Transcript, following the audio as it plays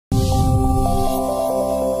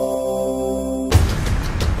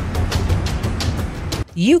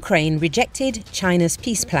Ukraine rejected China's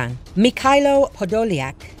peace plan. Mikhailo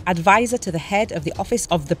Podolyak, advisor to the head of the Office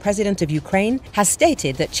of the President of Ukraine, has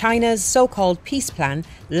stated that China's so-called peace plan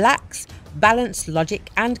lacks balanced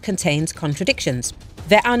logic and contains contradictions.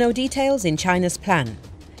 There are no details in China's plan.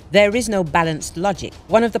 There is no balanced logic.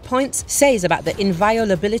 One of the points says about the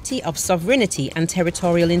inviolability of sovereignty and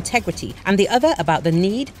territorial integrity, and the other about the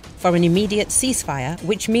need for an immediate ceasefire,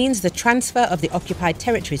 which means the transfer of the occupied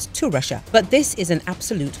territories to Russia. But this is an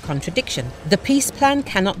absolute contradiction. The peace plan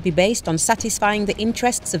cannot be based on satisfying the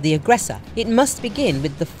interests of the aggressor. It must begin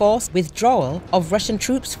with the forced withdrawal of Russian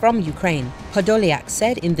troops from Ukraine, Podolyak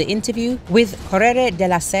said in the interview with Corriere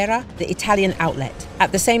della Sera, the Italian outlet.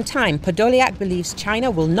 At the same time, Podolyak believes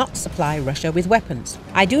China will not supply Russia with weapons.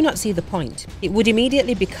 I do not see the point. It would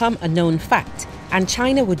immediately become a known fact, and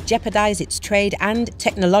China would jeopardize its trade and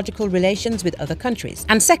technological relations with other countries.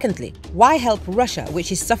 And secondly, why help Russia,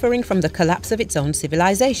 which is suffering from the collapse of its own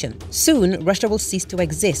civilization? Soon, Russia will cease to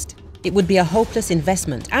exist. It would be a hopeless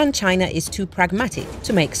investment, and China is too pragmatic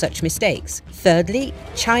to make such mistakes. Thirdly,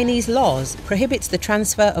 Chinese laws prohibits the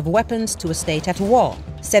transfer of weapons to a state at war,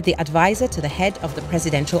 said the advisor to the head of the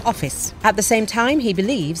presidential office. At the same time, he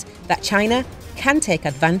believes that China can take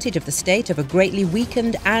advantage of the state of a greatly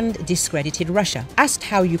weakened and discredited Russia. Asked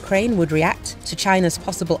how Ukraine would react to China's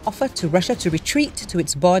possible offer to Russia to retreat to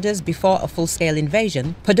its borders before a full-scale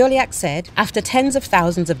invasion, Podolyak said, "After tens of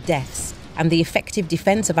thousands of deaths and the effective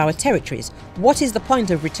defense of our territories, what is the point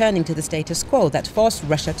of returning to the status quo that forced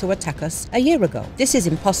Russia to attack us a year ago? This is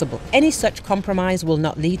impossible. Any such compromise will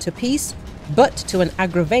not lead to peace, but to an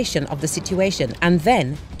aggravation of the situation and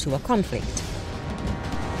then to a conflict."